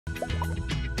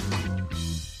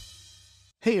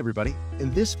Hey everybody,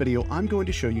 in this video I'm going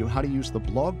to show you how to use the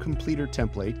blog completer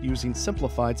template using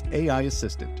Simplified's AI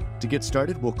Assistant. To get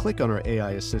started, we'll click on our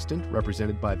AI Assistant,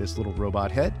 represented by this little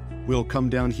robot head. We'll come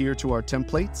down here to our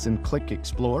templates and click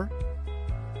Explore.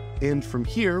 And from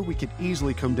here, we could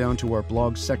easily come down to our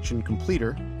blog section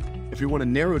completer. If we want to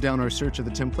narrow down our search of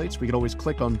the templates, we could always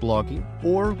click on blogging,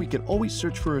 or we could always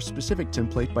search for a specific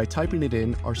template by typing it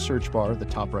in our search bar at the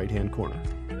top right-hand corner.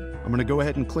 I'm going to go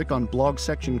ahead and click on Blog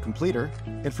Section Completer,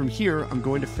 and from here I'm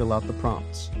going to fill out the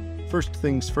prompts. First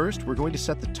things first, we're going to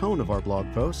set the tone of our blog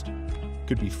post.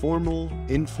 Could be formal,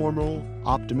 informal,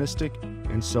 optimistic,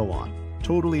 and so on.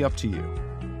 Totally up to you.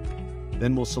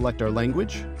 Then we'll select our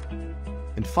language,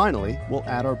 and finally we'll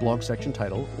add our blog section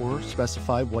title or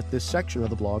specify what this section of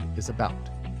the blog is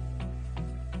about.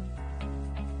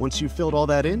 Once you've filled all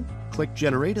that in, click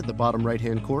Generate at the bottom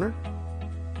right-hand corner.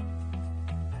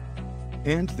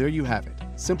 And there you have it.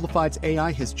 Simplified's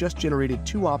AI has just generated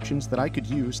two options that I could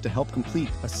use to help complete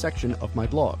a section of my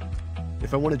blog.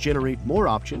 If I want to generate more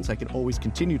options, I can always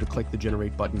continue to click the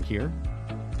Generate button here.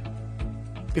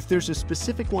 If there's a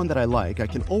specific one that I like, I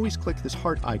can always click this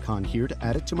heart icon here to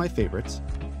add it to my favorites,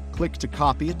 click to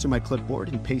copy it to my clipboard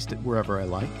and paste it wherever I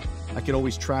like. I can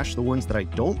always trash the ones that I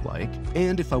don't like,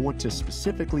 and if I want to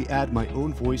specifically add my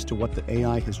own voice to what the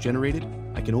AI has generated,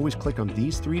 I can always click on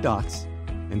these three dots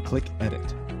and click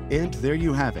Edit. And there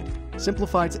you have it.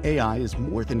 Simplified's AI is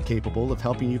more than capable of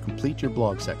helping you complete your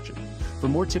blog section. For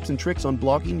more tips and tricks on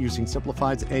blogging using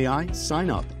Simplified's AI, sign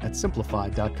up at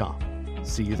simplified.com.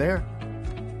 See you there.